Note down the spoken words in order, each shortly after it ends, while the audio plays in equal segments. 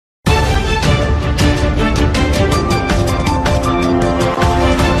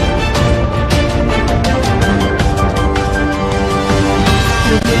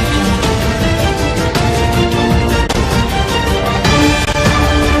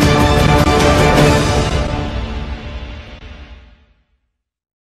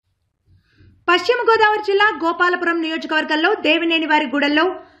పశ్చిమ గోదావరి జిల్లా గోపాలపురం నియోజకవర్గంలో దేవినేనివారి గూడెంలో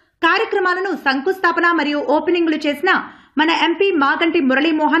కార్యక్రమాలను శంకుస్థాపన మరియు ఓపెనింగ్లు చేసిన మన ఎంపీ మాగంటి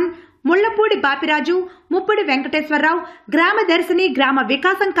మురళీమోహన్, ముళ్లపూడి బాపిరాజు, ముప్పుడి వెంకటేశ్వరరావు గ్రామ దర్శిని గ్రామ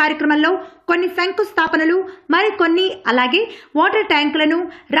వికాసం కార్యక్రమంలో కొన్ని శంకుస్థాపనలు, మరికొన్ని అలాగే వాటర్ ట్యాంకులను,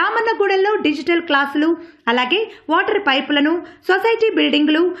 రామన్నగూడెంలో డిజిటల్ క్లాసులు, అలాగే వాటర్ పైపులను, సొసైటీ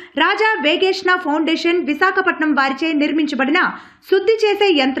బిల్డింగులు, రాజా వేగేష్ణ ఫౌండేషన్ విశాఖపట్నం వారిచే నిర్మించబడిన శుద్ధి చేసే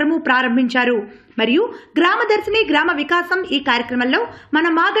యంత్రము ప్రారంభించారు. మరియు గ్రామ దర్శిని గ్రామ వికాసం ఈ కార్యక్రమంలో మన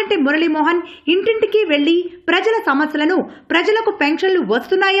మాగంటి మురళీమోహన్ ఇంటింటికి వెళ్లి ప్రజల సమస్యలను, ప్రజలకు పెన్షన్లు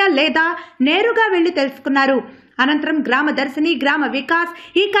వస్తున్నాయా లేదా నేరుగా వెళ్లి తెలుసుకున్నారు. అనంతరం గ్రామ దర్శిని గ్రామ వికాస్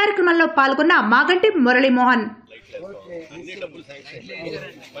ఈ కార్యక్రమంలో పాల్గొన్న మాగంటి మురళీమోహన్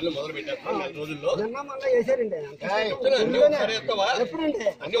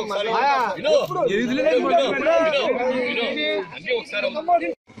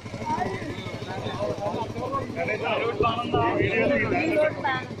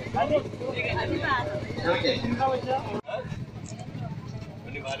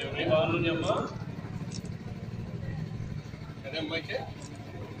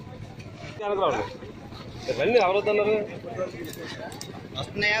ఇవన్నీ ఎవరొద్దన్నారు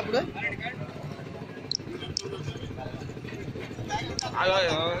వస్తున్నాయా ఇప్పుడు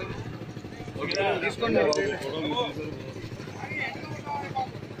తీసుకోండి.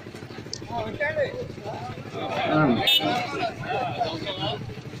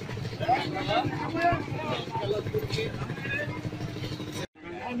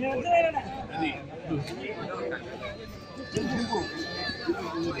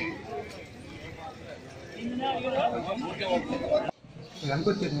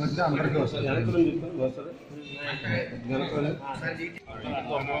 వెనకొచ్చేది మధ్య అందరికీ వస్తుంది.